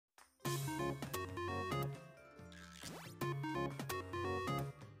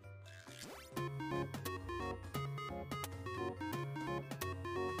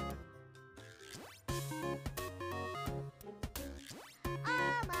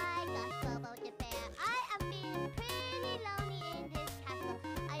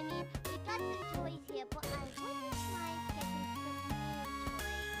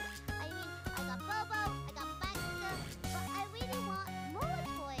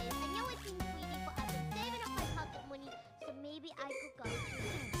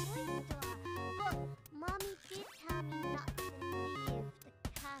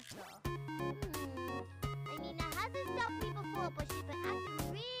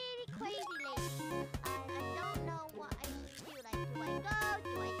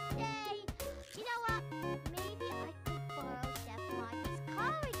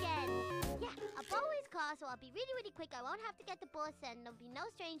be really, really quick. I won't have to get the bus, and there'll be no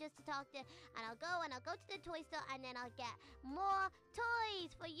strangers to talk to. And I'll go to the toy store, and then I'll get more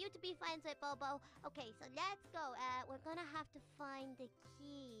toys for you to be friends with, Bobo. Okay, so let's go. We're gonna have to find the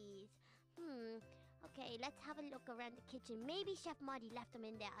keys. Okay, let's have a look around the kitchen. Maybe Chef Marty left them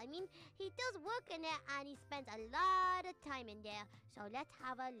in there. I mean, he does work in there, and he spends a lot of time in there. So let's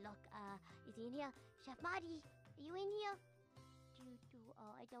have a look. Is he in here? Chef Marty, are you in here?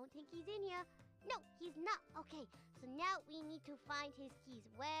 Oh, I don't think he's in here. No, he's not. Okay, so now we need to find his keys.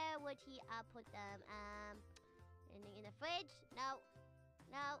 Where would he put them? In the fridge? No,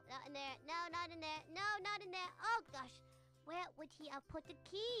 not in there. No, not in there. No, not in there. Oh, gosh. Where would he put the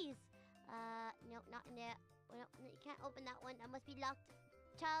keys? No, not in there. Well, you can't open that one. That must be locked.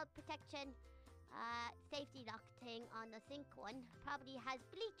 Child protection. Safety lock thing on the sink one. Probably has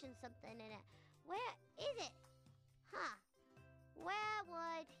bleach and something in it. Where is it? Huh. Where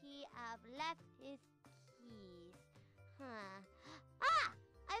would he have left his keys? Huh. Ah!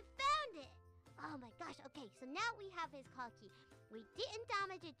 I found it! Oh my gosh, okay, so now we have his car key. We didn't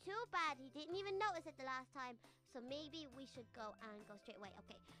damage it too bad. He didn't even notice it the last time. So maybe we should go straight away.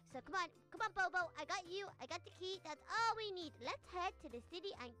 Okay, so come on, Bobo. I got you. I got the key. That's all we need. Let's head to the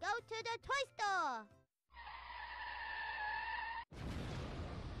city and go to the toy store.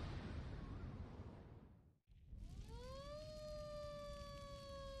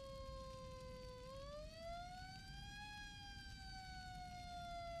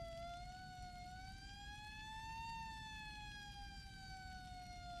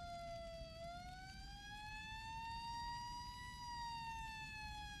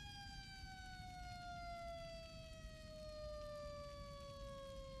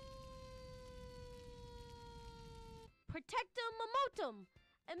 Protectum Momotum!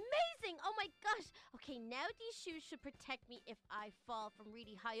 Amazing! Oh my gosh! Okay, now these shoes should protect me if I fall from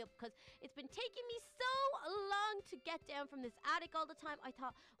really high up, because it's been taking me so long to get down from this attic all the time. I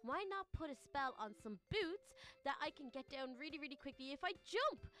thought, why not put a spell on some boots that I can get down really, really quickly if I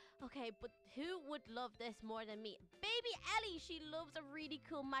jump? Okay, but who would love this more than me? Baby Ellie, she loves a really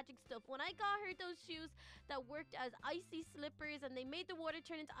cool magic stuff. When I got her those shoes that worked as icy slippers and they made the water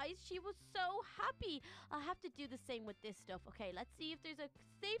turn into ice, she was so happy. I'll have to do the same with this stuff. Okay, let's see if there's a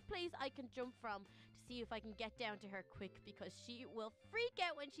safe place I can jump from to see if I can get down to her quick, because she will freak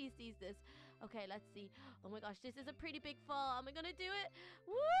out when she sees this. Okay, let's see. Oh my gosh, this is a pretty big fall. Am I gonna do it?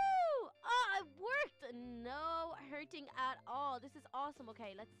 Woo! Oh, it worked! No hurting at all. This is awesome.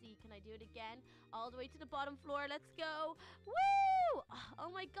 Okay, let's see. Can I do it again? All the way to the bottom floor. Let's go. Woo! Oh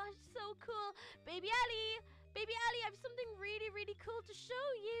my gosh, so cool. Baby Ellie! Baby Ellie, I have something really, really cool to show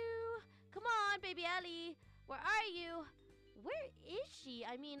you. Come on, Baby Ellie. Where are you? Where is she?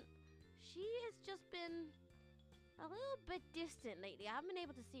 I mean, she has just been a little bit distant lately. I haven't been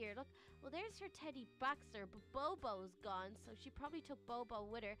able to see her. Look, well, there's her Teddy Baxter, but Bobo's gone, so she probably took Bobo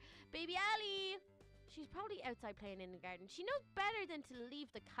with her. Baby Ellie! She's probably outside playing in the garden. She knows better than to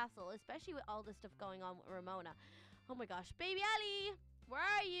leave the castle, especially with all this stuff going on with Ramona. Oh my gosh. Baby Ellie! Where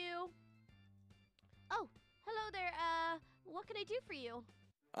are you? Oh, hello there. What can I do for you?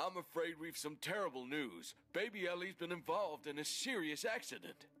 I'm afraid we've some terrible news. Baby Ellie's been involved in a serious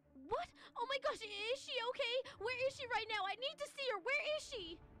accident. What? Oh my gosh, is she okay? Where is she right now? I need to see her. Where is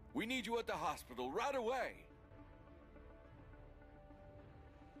she? We need you at the hospital right away.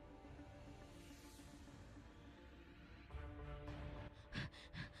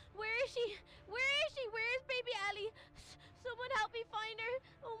 Where is she? Where is she? Where is Baby Ellie? Someone help me find her.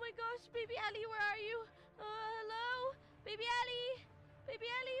 Oh my gosh, Baby Ellie, where are you? Hello? Baby Ellie? Baby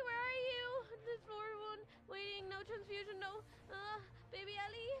Ellie, where are you? This floor one, waiting, no transfusion, no. Baby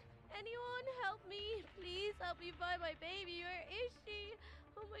Ellie, anyone help me? Please help me find my baby. Where is she?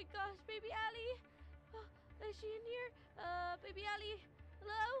 Oh my gosh, Baby Ellie. Is she in here? Baby Ellie,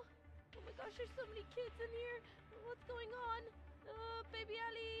 hello? Oh my gosh, there's so many kids in here. What's going on? Baby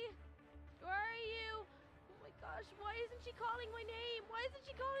Ellie, where are you? Oh my gosh, why isn't she calling my name? Why isn't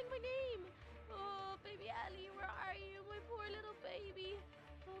she calling my name? Oh, Baby Ellie, where are you? My poor little baby.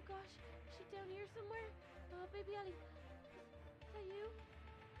 Oh gosh, is she down here somewhere? Oh, Baby Ellie, is that you?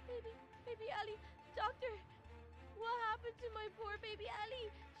 Baby Ellie, doctor, what happened to my poor Baby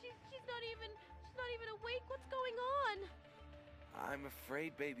Ellie? She's not even awake. What's going on? I'm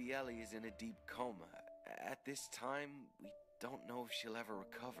afraid Baby Ellie is in a deep coma. At this time, we don't know if she'll ever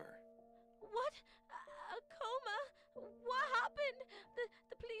recover. What? A coma? What happened?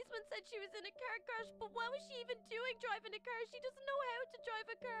 The policeman said she was in a car crash, but what was she even doing driving a car? She doesn't know how to drive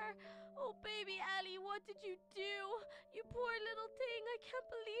a car. Oh, Baby Ellie, what did you do? You poor little thing. I can't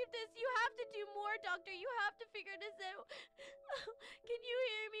believe this. You have to do more, doctor. You have to figure this out. Can you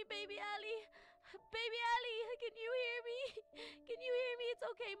hear me, Baby Ellie? Baby Ellie, can you hear me? Can you hear me? It's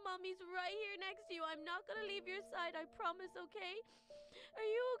okay, Mommy's right here next to you. I'm not gonna leave your side, I promise, okay? Are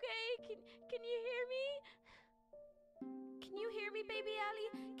you okay? Can you hear me? Can you hear me, baby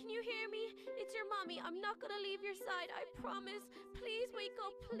Ellie? Can you hear me? It's your mommy. I'm not gonna leave your side, I promise. Please wake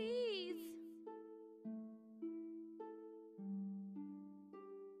up, please.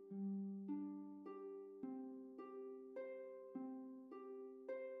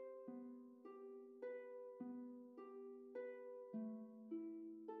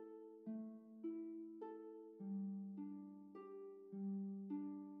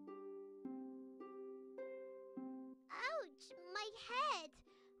 Ouch! My head!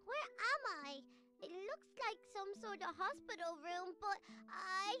 Where am I? It looks like some sort of hospital room, but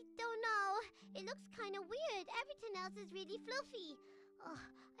I don't know. It looks kind of weird. Everything else is really fluffy. Oh,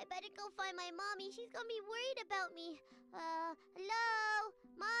 I better go find my mommy. She's gonna be worried about me. Hello?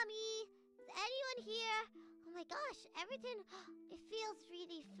 Mommy? Is anyone here? Oh my gosh, everything, it feels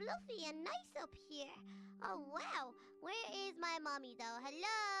really fluffy and nice up here. Oh wow, where is my mommy though?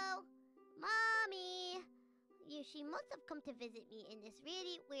 Hello? Mommy? She must have come to visit me in this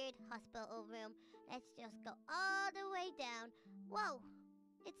really weird hospital room. Let's just go all the way down. Whoa,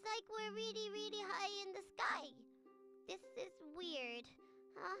 it's like we're really, really high in the sky. This is weird.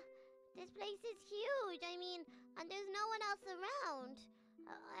 Huh? This place is huge. I mean, and there's no one else around.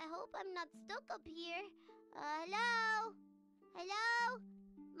 I hope I'm not stuck up here. Hello? Hello?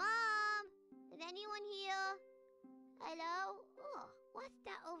 Mom? Is anyone here? Hello? Oh, what's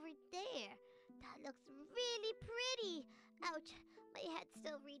that over there? That looks really pretty. Ouch, my head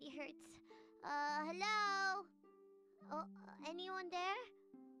still really hurts. Hello? Oh, anyone there?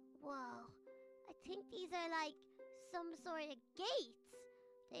 Whoa, I think these are like some sort of gates.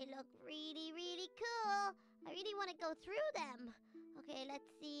 They look really, really cool. I really want to go through them. Okay, let's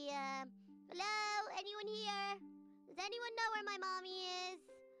see. Hello? Anyone here? Does anyone know where my mommy is?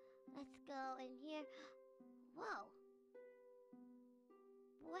 Let's go in here. Whoa.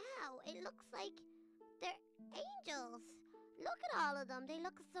 Wow, it looks like they're angels. Look at all of them. They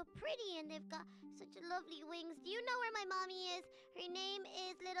look so pretty and they've got such lovely wings. Do you know where my mommy is? Her name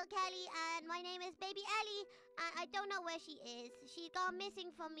is Little Kelly and my name is Baby Ellie. And I don't know where she is. She's gone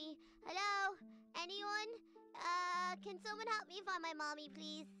missing from me. Hello? Anyone? Can someone help me find my mommy,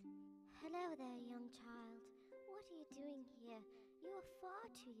 please? Hello there, young child. What are you doing here? You are far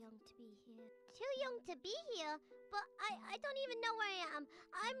too young to be here. Too young to be here? But I don't even know where I am.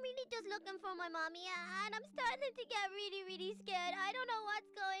 I'm really just looking for my mommy, and I'm starting to get really, really scared. I don't know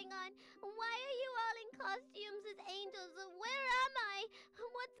what's going on. Why are you all in costumes as angels? Where am I?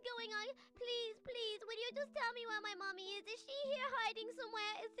 What's going on? Please, please, will you just tell me where my mommy is? Is she here hiding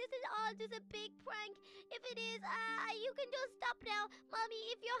somewhere? Is this all just a big prank? If it is, you can just stop now. Mommy,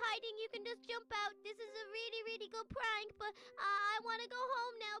 if you're hiding, you can just jump out. This is a really, really good prank, but I want to go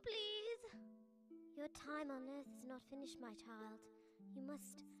home now, please. Your time on earth is not finished, my child. You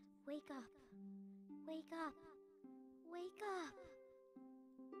must wake up. Wake up. Wake up.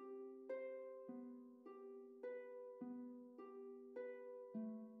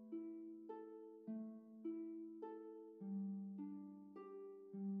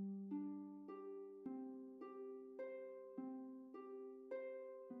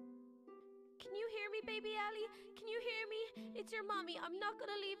 Can you hear me, baby Ellie? Can you hear me? It's your mommy. I'm not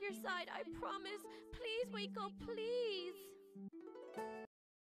gonna leave your side, I promise. Please wake up, please.